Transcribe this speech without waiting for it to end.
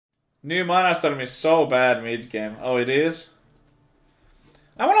New Mana Storm is so bad mid-game. Oh, it is?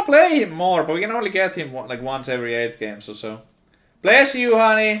 I want to play him more, but we can only get him like once every 8 games or so. Bless you,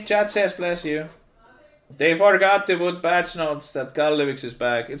 honey. Chat says bless you. They forgot to put patch notes that Gallivix is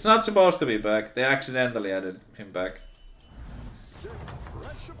back. It's not supposed to be back. They accidentally added him back.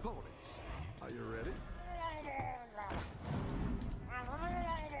 Fresh opponents. Are you ready?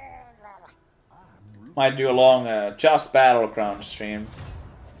 Might do a long just Battlegrounds stream.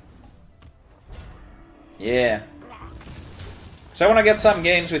 Yeah. So I want to get some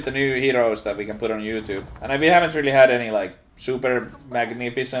games with the new heroes that we can put on YouTube. And we haven't really had any like super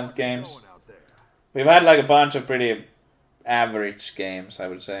magnificent games. We've had like a bunch of pretty average games, I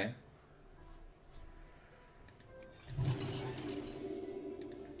would say.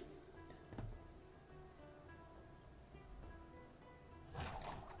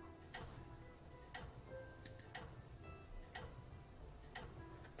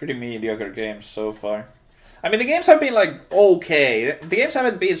 Pretty mediocre games so far. I mean, the games have been like okay. The games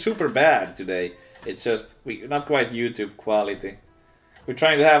haven't been super bad today. It's just not quite YouTube quality. We're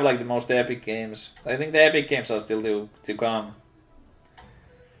trying to have like the most epic games. I think the epic games are still to come.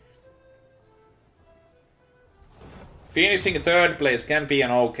 Finishing 3rd place can be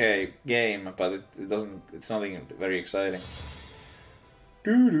an okay game, but it doesn't. It's nothing very exciting.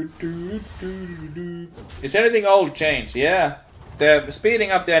 Is anything old changed? Yeah. The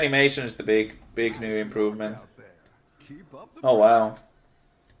speeding up the animation is the big new improvement. Oh wow.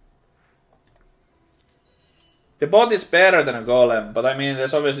 The bot is better than a golem, but I mean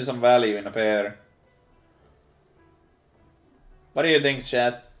there's obviously some value in a pair. What do you think,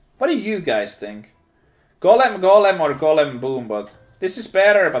 chat? What do you guys think? Golem or golem boombot? This is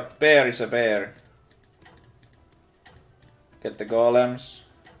better, but bear is a bear. Get the golems.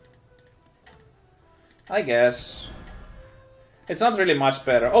 I guess. It's not really much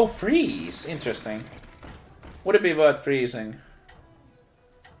better. Oh, freeze! Interesting. Would it be worth freezing?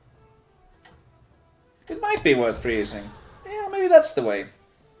 It might be worth freezing. Yeah, maybe that's the way.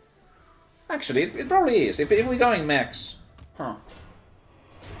 Actually, it probably is. If we're going max. Huh.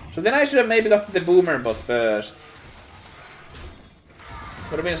 So then I should have maybe got the boomer bot first.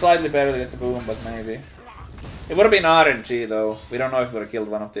 Would have been slightly better to get the boom, but maybe. It would have been RNG though. We don't know if we would have killed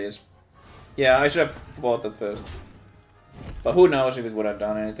one of these. Yeah, I should have bought that first. But who knows if it would have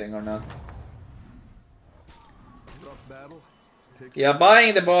done anything or not. Yeah,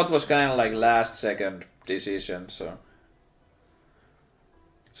 buying the bot was kind of like last second decision, so.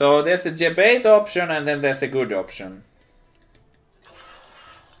 So there's the debate option and then there's the good option.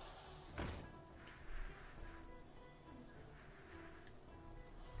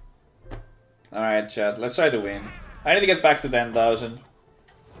 Alright, chat, let's try to win. I need to get back to 10,000.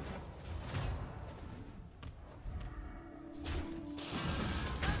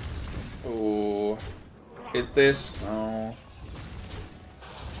 Ooh. Hit this? No.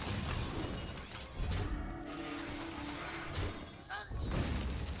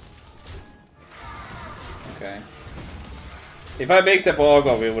 Okay. If I picked the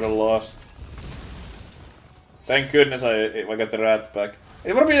Pogo, we would have lost. Thank goodness I got the rat back.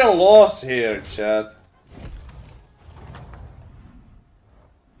 It would have been a loss here, chat.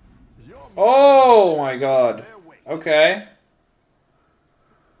 Oh my god. Okay.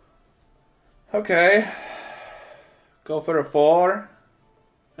 Okay. Go for a 4.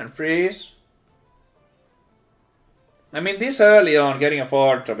 And freeze. I mean, this early on, getting a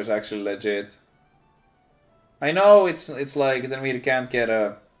 4 drop is actually legit. I know it's like, then we can't get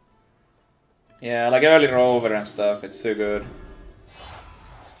a... Yeah, like early rover and stuff, it's too good.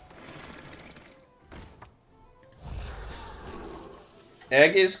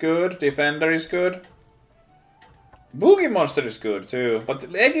 Egg is good, Defender is good. Boogie Monster is good too,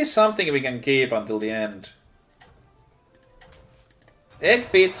 but Egg is something we can keep until the end. Egg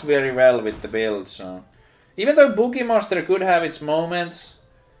fits very well with the build, so... Even though Boogie Monster could have its moments,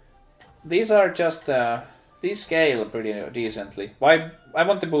 these are just... these scale pretty decently. Why? I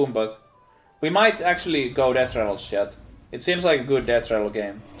want the Boombot. We might actually go Death Rattles yet. It seems like a good Death Rattle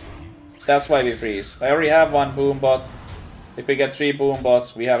game. That's why we freeze. I already have one Boombot. If we get 3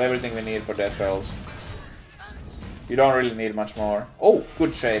 Boombots, we have everything we need for Death Rattles. You don't really need much more. Oh,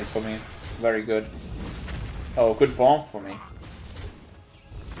 good trade for me. Very good. Oh, good bomb for me.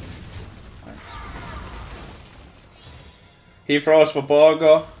 Nice. He froze for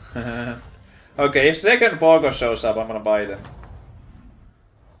Pogo. Okay, if second Pogo shows up, I'm gonna buy them.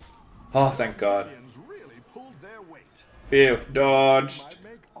 Oh, thank God. Phew, dodged.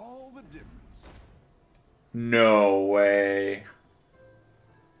 No way.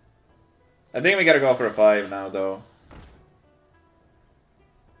 I think we gotta go for a 5 now, though.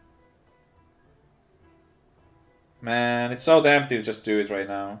 Man, it's so tempting to just do it right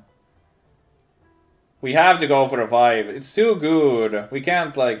now. We have to go for a 5. It's too good. We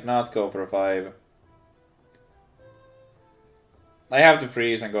can't, like, not go for a 5. I have to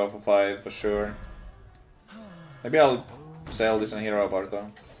freeze and go for 5 for sure. Maybe I'll sell this in hero bar though.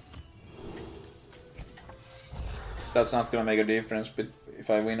 That's not gonna make a difference but if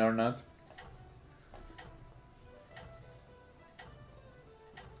I win or not.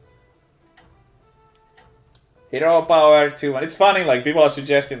 Hero power 2-1. It's funny, like people are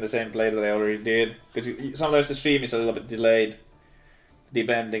suggesting the same play that I already did. Because sometimes the stream is a little bit delayed.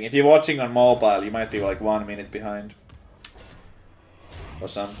 Depending. If you're watching on mobile, you might be like 1 minute behind. Or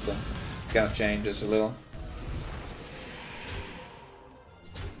something. Kind of changes a little.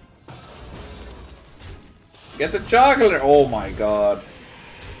 Get the juggler! Oh my god.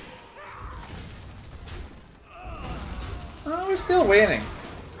 Oh, we're still winning.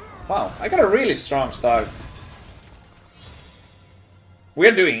 Wow, I got a really strong start.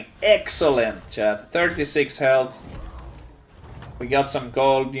 We're doing excellent, chat. 36 health. We got some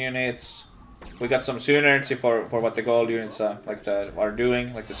gold units. We got some synergy for what the gold units are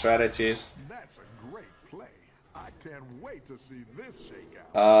doing, like the strategies. That's a great play. I can't wait to see this shake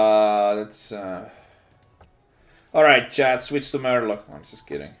out. That's alright, chat, switch to Murloc. I'm just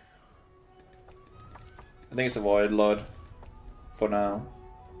kidding. I think it's the Void Lord. For now.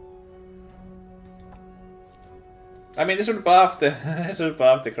 I mean, this would buff the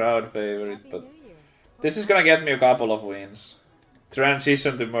crowd favorite, but this is gonna get me a couple of wins.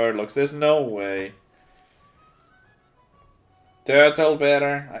 Transition to Murlocs, there's no way. Turtle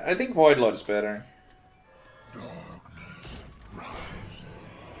better. I think Void Lord is better.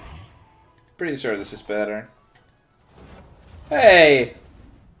 Pretty sure this is better. Hey!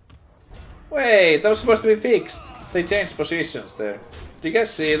 Wait, that was supposed to be fixed. They changed positions there. Do you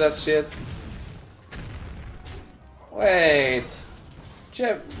guys see that shit? Wait.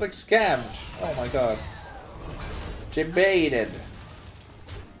 Jeff, like, scammed. Oh my god. Jeff baited.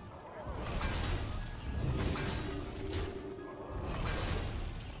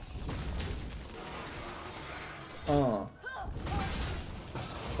 Oh.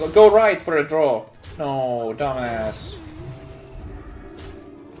 Well, go right for a draw. No, dumbass.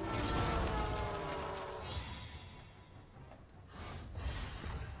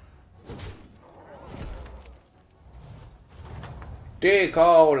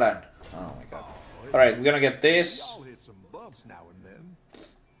 D-colon. Oh my god. Alright, we're gonna get this.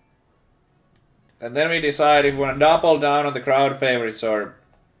 And then we decide if we want to double down on the crowd favorites or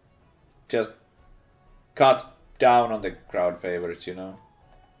just cut down on the crowd favorites, you know.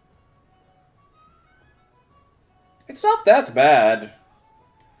 It's not that bad.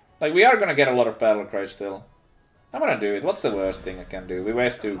 Like, we are gonna get a lot of battle cry still. I'm gonna do it. What's the worst thing I can do? We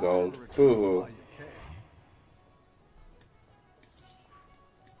waste 2 gold. Boo-hoo.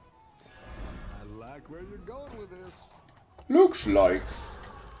 Where you're going with this? Looks like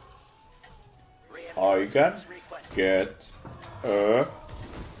I can get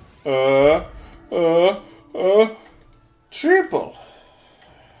triple.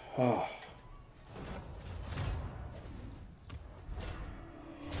 Oh.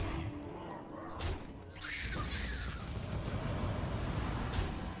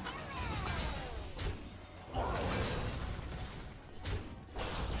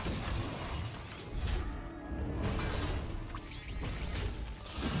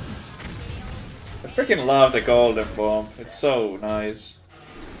 I freaking love the golden bomb. It's so nice.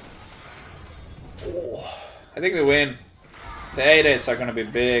 Oh, I think we win. The 8-8s are gonna be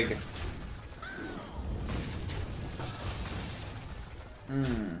big.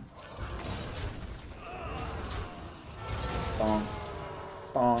 Bonk.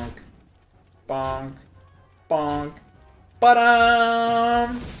 Bonk. Bonk. Bonk.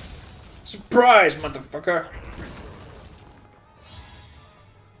 Ba-dum! Surprise, motherfucker!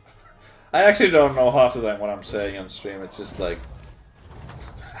 I actually don't know half the time what I'm saying on stream. It's just like...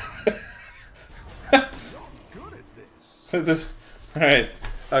 this. Alright.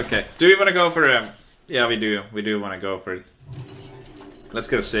 Okay. Do we want to go for yeah, we do. We do want to go for it. Let's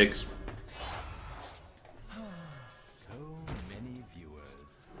go 6. So many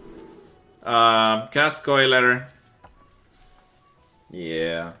viewers. Cast Coiler.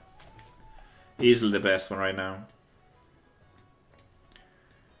 Yeah. Easily the best one right now.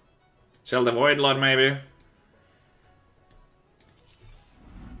 Sell the Void Lord, maybe.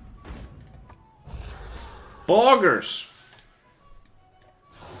 Boggers!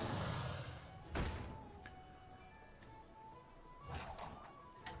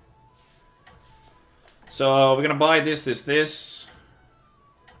 So, we're gonna buy this.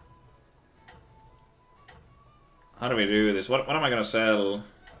 How do we do this? What am I gonna sell?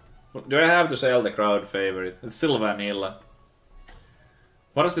 Do I have to sell the crowd favorite? It's still vanilla.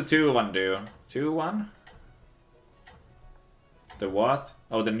 What does the 2-1 do? 2-1? The what?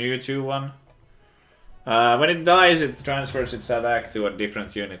 Oh, the new 2-1? When it dies, it transfers its attack to a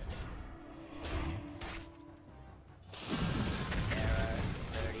different unit.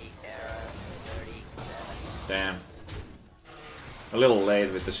 Damn. A little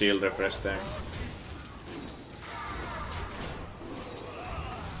late with the shield refresh there.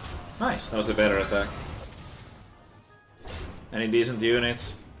 Nice, that was a better attack. Any decent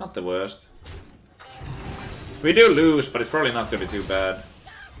units? Not the worst. We do lose, but it's probably not gonna be too bad.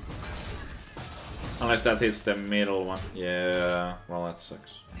 Unless that hits the middle one. Yeah, well that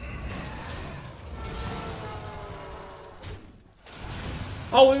sucks.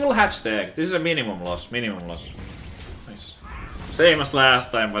 Oh, we will hatch the egg. This is a minimum loss, Nice. Same as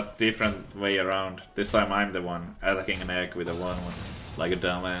last time, but different way around. This time I'm the one attacking an egg with a 1-1. Like a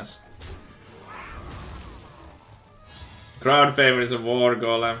dumbass. Crowd favorite is a war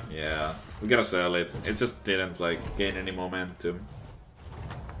golem. Yeah, we gotta sell it. It just didn't like gain any momentum.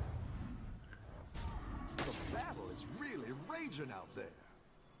 The battle is really raging out there.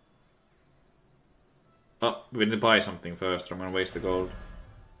 Oh, we need to buy something first, or I'm gonna waste the gold.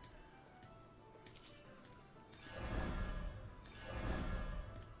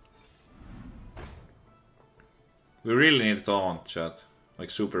 We really need a taunt, chat.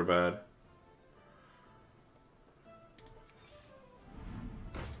 Like super bad.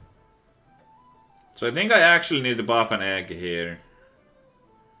 So I think I actually need to buff an egg here.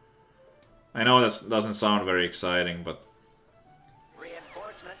 I know that doesn't sound very exciting, but...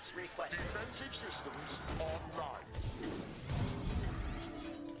 Reinforcements requested. Defensive systems online.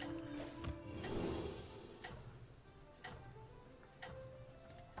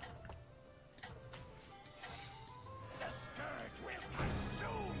 The scourge will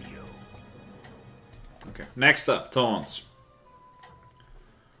consume you. Okay, next up, taunts.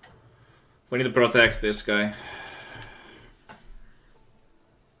 We need to protect this guy.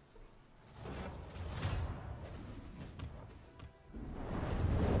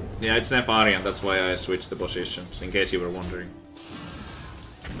 Yeah, it's NEFARIAN, that's why I switched the positions, in case you were wondering.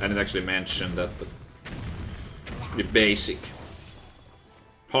 I didn't actually mention that, but... Pretty basic.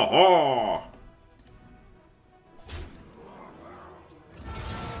 Ha ha!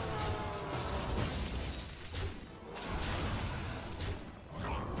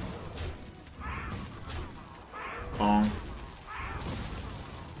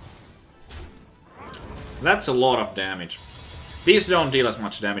 That's a lot of damage. These don't deal as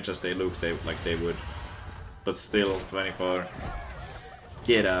much damage as they look like they would. But still, 24.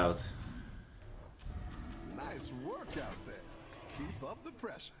 Get out. Nice work out there. Keep up the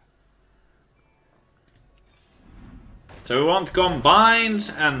pressure. So we want combines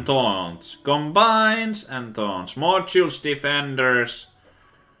and taunts. Combines and taunts. Modules, defenders.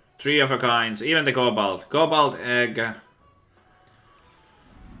 3 of a kinds. Even the cobalt. Cobalt egg.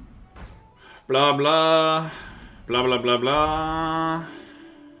 Blah blah. Blah blah blah blah.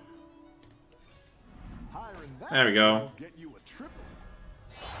 There we go. Get you a triple.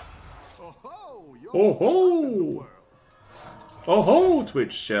 Oh-ho, you're Oh ho! in the world. Oh ho,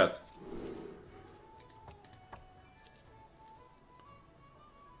 Twitch chat.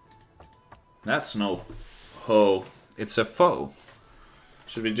 That's no ho. It's a foe.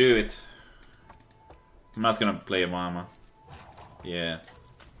 Should we do it? I'm not gonna play a mama. Yeah.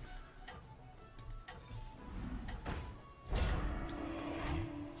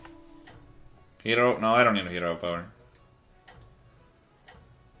 Hero? No, I don't need a hero power.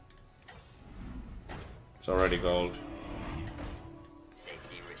 It's already gold.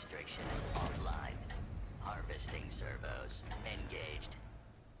 Safety restrictions offline. Harvesting servos engaged.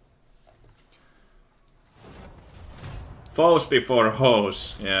 Foes before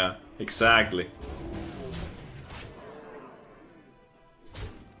hoes. Yeah, exactly.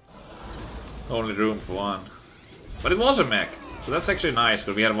 Only room for one. But it was a mech. So that's actually nice,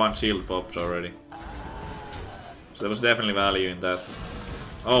 because we had 1 shield popped already. So there was definitely value in that.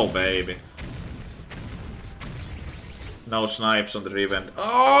 Oh, baby. No snipes on the Revent.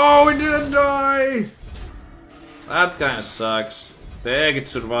 Oh, we didn't die! That kind of sucks. The egg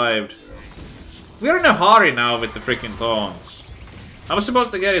survived. We're in a hurry now with the freaking taunts. I was supposed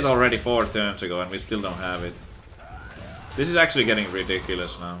to get it already 4 turns ago, and we still don't have it. This is actually getting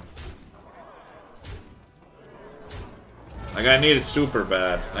ridiculous now. Like, I need it super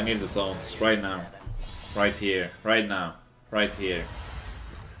bad. I need the taunts right now. Right here. Right now. Right here.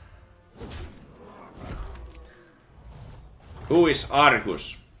 Who is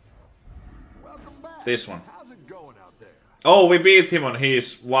Argus? Welcome back. This one. How's it going Oh, we beat him on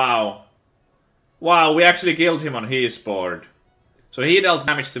his... Wow. Wow, we actually killed him on his board. So he dealt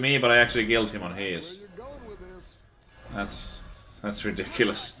damage to me, but I actually killed him on his. That's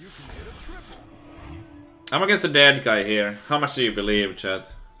ridiculous. I'm against the dead guy here. How much do you believe, chat?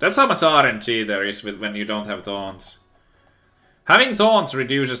 That's how much RNG there is with when you don't have taunts. Having taunts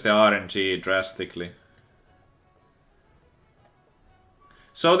reduces the RNG drastically.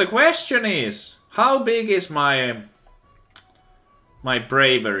 So the question is, how big is my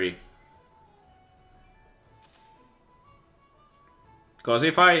bravery? Because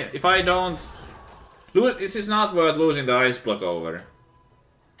if I don't... This is not worth losing the ice block over.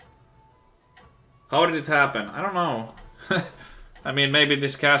 How did it happen? I don't know. I mean, maybe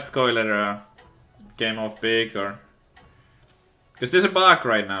this cast coiler came off big, or... Because there's a bug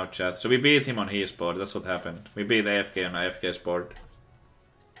right now, chat. So we beat him on his board, that's what happened. We beat AFK on AFK's board.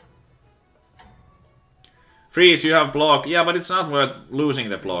 Freeze, you have block. Yeah, but it's not worth losing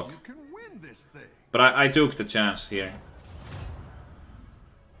the block. But I took the chance here.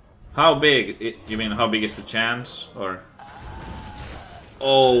 How big? You mean how big is the chance? Or...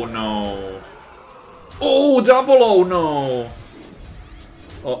 Oh no. Oh, double oh no.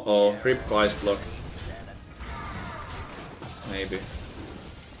 Uh-oh, rip ice block. Maybe.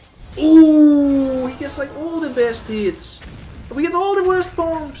 Ooh, he gets like all the best hits. We get all the worst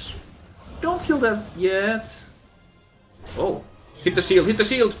bombs. Don't kill that yet. Oh, hit the shield, hit the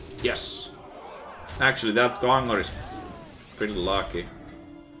shield. Yes. Actually, that Gongor is pretty lucky.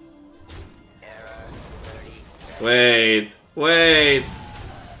 Wait, wait.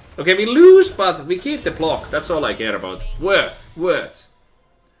 Okay, we lose, but we keep the block. That's all I care about. Worth.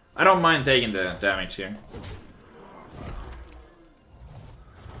 I don't mind taking the damage here.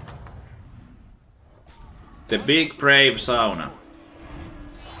 The big brave sauna.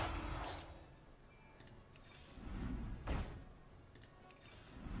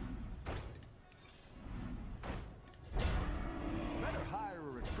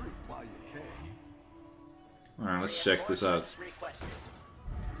 Alright, let's check this out.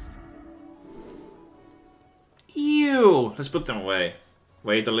 Ew! Let's put them away.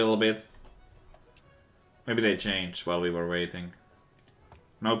 Wait a little bit. Maybe they changed while we were waiting.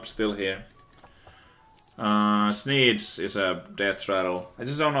 Nope, still here. Sneeds is a death rattle. I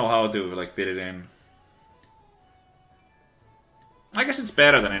just don't know how to like fit it in. I guess it's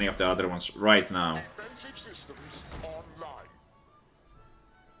better than any of the other ones right now.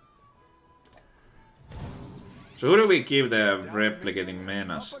 So who do we give the replicating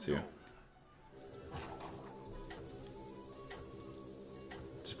menace to?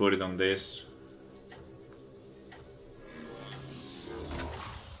 Let's put it on this.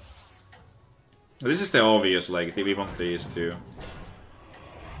 This is the obvious, like, we want these two.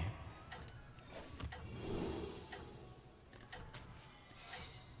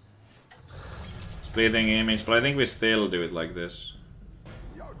 Splitting image, but I think we still do it like this.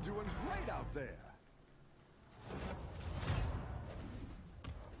 You're doing great out there.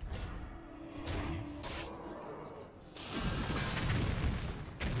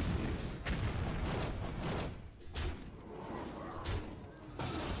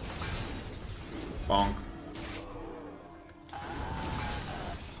 Bonk.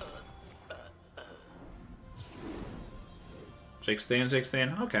 $16,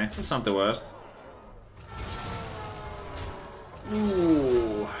 $16. Okay, that's not the worst.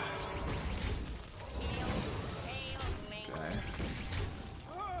 Ooh. Okay.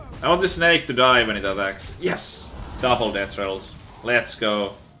 I want the snake to die when it attacks. Yes! Double death rolls. Let's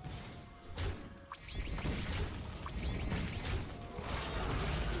go.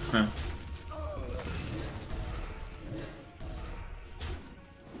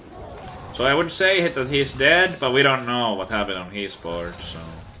 So I would say that he's dead, but we don't know what happened on his board, so...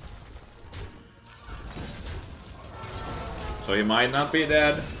 So he might not be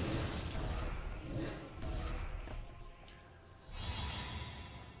dead.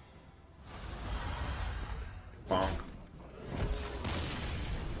 Bonk.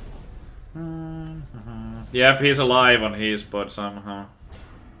 Yep, he's alive on his board somehow.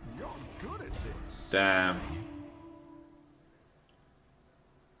 You're good at this. Damn.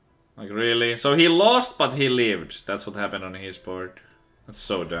 Like, really? So he lost, but he lived. That's what happened on his board. That's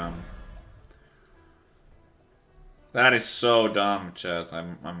so dumb. That is so dumb, chat.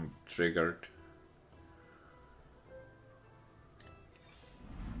 I'm triggered.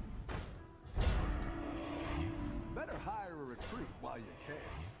 Better hire a recruit while you can.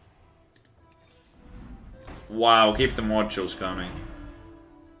 Wow, keep the modules coming.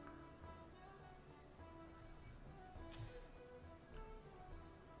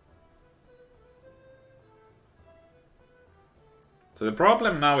 So the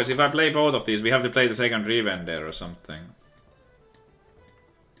problem now is if I play both of these, we have to play the second Revender or something.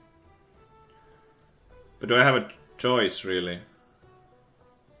 But do I have a choice, really?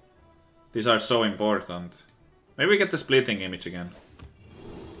 These are so important. Maybe we get the splitting image again.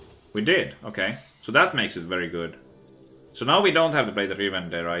 We did, okay. So that makes it very good. So now we don't have to play the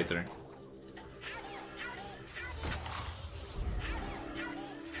Revender either.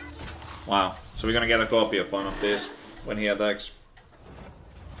 Wow, so we're gonna get a copy of one of these when he attacks.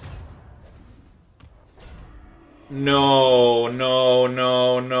 No, no,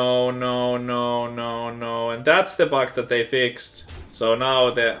 no, no, no, no, no, no. And that's the bug that they fixed. So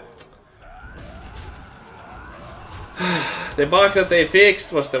now the bug that they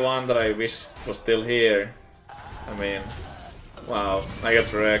fixed was the one that I wished was still here. I mean, wow, I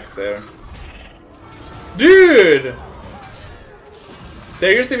got wrecked there. Dude!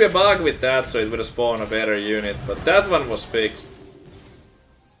 There used to be a bug with that, so it would have spawned a better unit, but that one was fixed.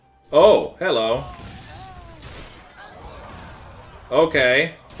 Oh, hello.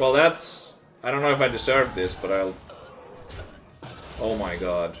 Okay, well that's... I don't know if I deserve this, but I'll... Oh my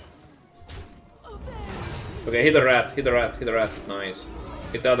god. Okay, hit a rat, hit a rat, hit a rat, nice.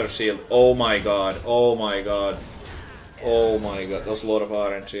 Hit the other shield. Oh my god, oh my god. Oh my god, that was a lot of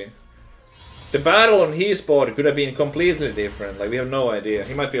RNG. The battle on his board could have been completely different, like we have no idea.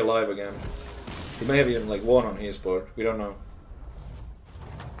 He might be alive again. He may have even like won on his board, we don't know.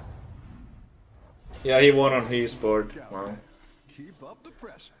 Yeah, he won on his board, wow. Keep up the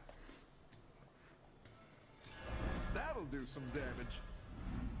pressure. That'll do some damage.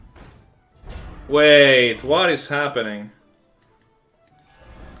 Wait, what is happening?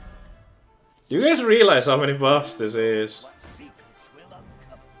 You guys realize how many buffs this is?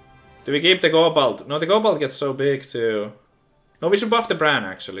 Do we keep the Cobalt? No, the Cobalt gets so big too. No, we should buff the Bran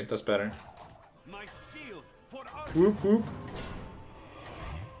actually, that's better. Whoop whoop.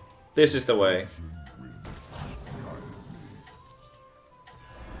 This is the way.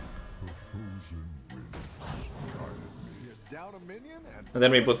 And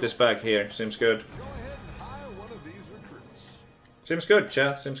then we put this back here, seems good. Seems good,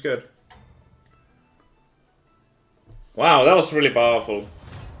 chat, seems good. Wow, that was really powerful.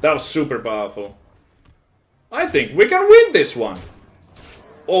 That was super powerful. I think we can win this one.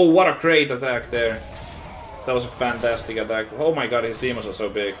 Oh, what a great attack there. That was a fantastic attack. Oh my god, his demons are so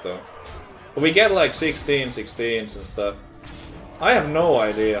big though. But we get like 16/16s and stuff. I have no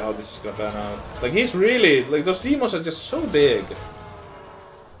idea how this is gonna pan out. Like he's really, like those demons are just so big.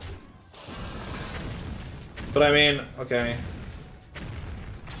 But I mean, okay.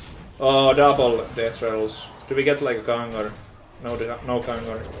 Oh, double death rolls. Do we get like a Kangar? No, no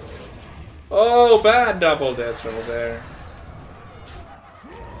Kangar. Oh, bad double death roll there.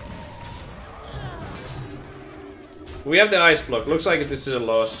 We have the ice block. Looks like this is a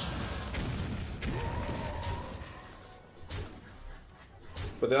loss.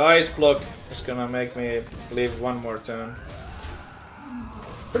 But the ice block is gonna make me leave one more turn.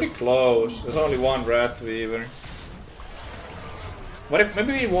 Pretty close. There's only one Rat Weaver. What if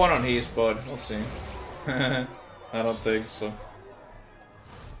maybe we won on his spot? We'll see. I don't think so.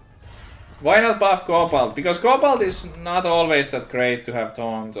 Why not buff Cobalt? Because Cobalt is not always that great to have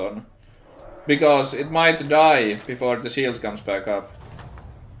taunt on. Because it might die before the shield comes back up.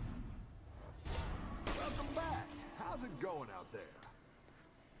 Welcome back. How's it going out there?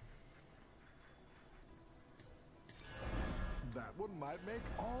 That one might make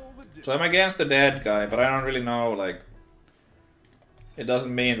all the difference. So I'm against the dead guy, but I don't really know, like... It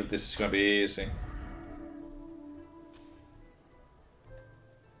doesn't mean that this is gonna be easy.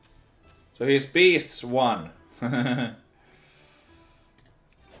 So his beasts won.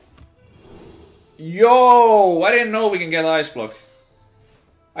 Yo! I didn't know we can get ice block.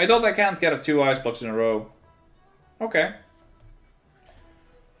 I thought I can't get 2 ice blocks in a row. Okay.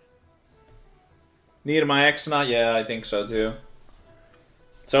 Need my Exna? Yeah, I think so too.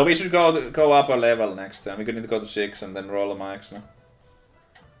 So we should go up a level next time. We could need to go to 6 and then roll my Exna.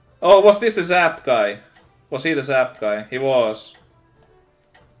 Oh, was this the Zap guy? Was he the Zap guy? He was.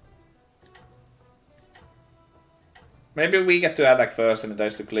 Maybe we get to attack first and it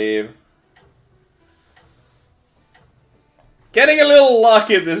dies to cleave. Getting a little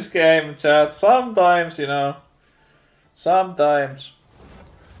lucky in this game, chat. Sometimes, you know. Sometimes.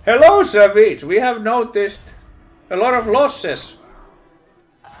 Hello, Savjz. We have noticed a lot of losses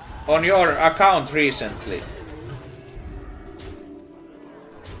on your account recently.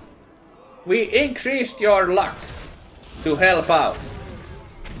 We increased your luck to help out.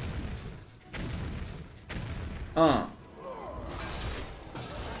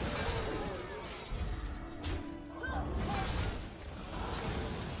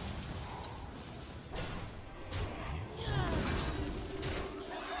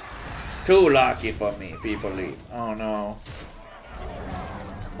 too lucky for me, people leave. Oh no.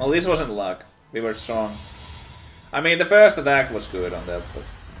 Well, this wasn't luck. We were strong. I mean, the first attack was good on that, but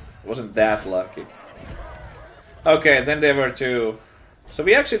it wasn't that lucky. Okay, then there were two. So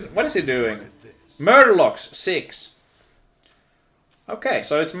we actually... What is he doing? Murlocs, 6. Okay,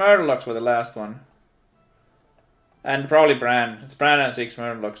 so it's Murlocs for the last one. And probably Bran. It's Bran and 6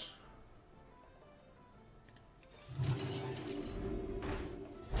 Murlocs.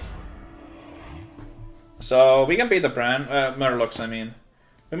 So we can beat the Bran, Murlocs, I mean.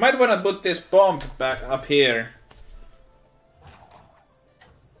 We might want to put this bomb back up here.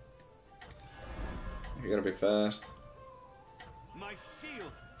 You gotta be fast. My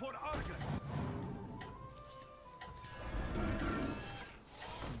shield for Argus.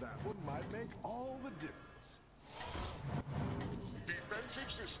 That one might make all the difference.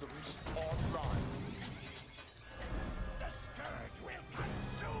 Defensive systems online. The scourge will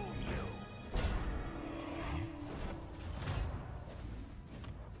consume you.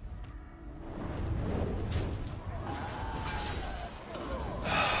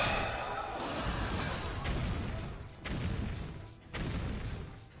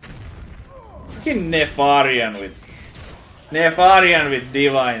 Fucking Nefarian with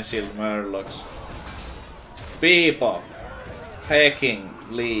Divine Shield Murlocs. People. Hacking.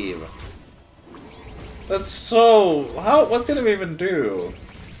 Leave. That's so... How? What did we even do?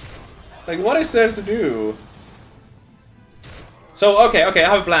 Like, what is there to do? So, okay, I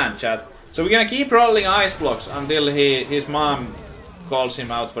have a plan, chat. So we're gonna keep rolling ice blocks until his mom calls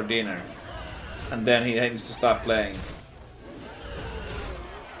him out for dinner. And then he needs to stop playing.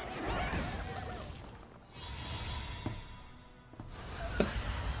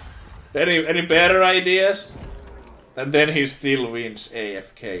 Any better ideas? And then he still wins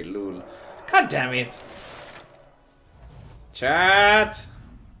AFK, lol. God damn it. Chat.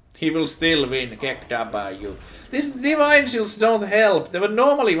 He will still win, kicked up by you. These Divine Shields don't help. They were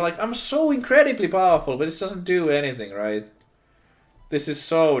normally like, I'm so incredibly powerful, but it doesn't do anything, right? This is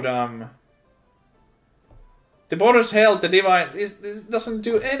so dumb. The bonus health, the Divine, this doesn't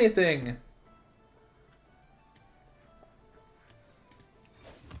do anything.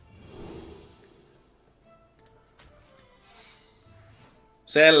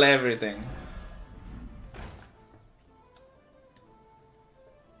 Sell everything.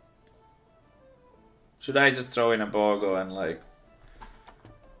 Should I just throw in a Bogo and like...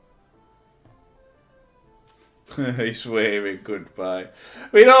 He's waving goodbye.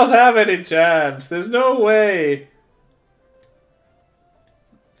 We don't have any chance. There's no way.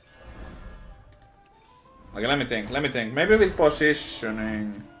 Okay, let me think. Maybe with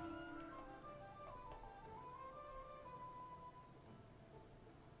positioning.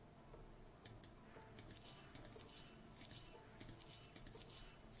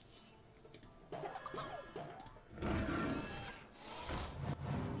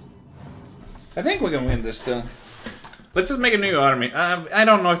 I think we can win this still. Let's just make a new army. I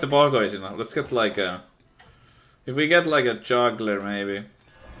don't know if the Bogo is enough. Let's get like a... If we get like a juggler maybe.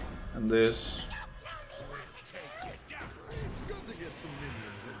 And this. It's good to get some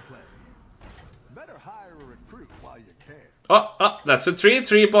minions in play. Better hire a recruit while you can. Oh, that's a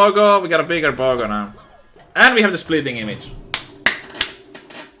 3/3 Bogo. We got a bigger Bogo now. And we have the splitting image.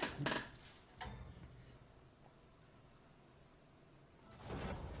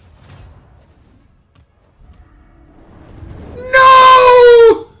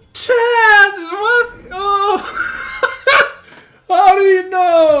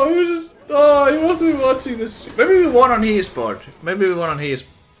 This. Maybe we won on his board. Maybe we won on his...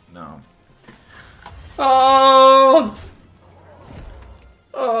 No. Oh!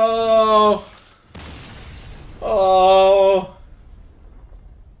 Oh! Oh!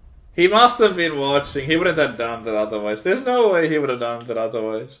 He must have been watching. He wouldn't have done that otherwise. There's no way he would have done that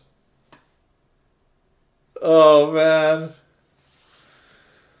otherwise. Oh, man.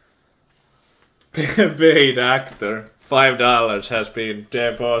 Paid actor. $5 has been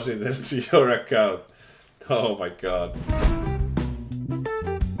deposited to your account. Oh my god.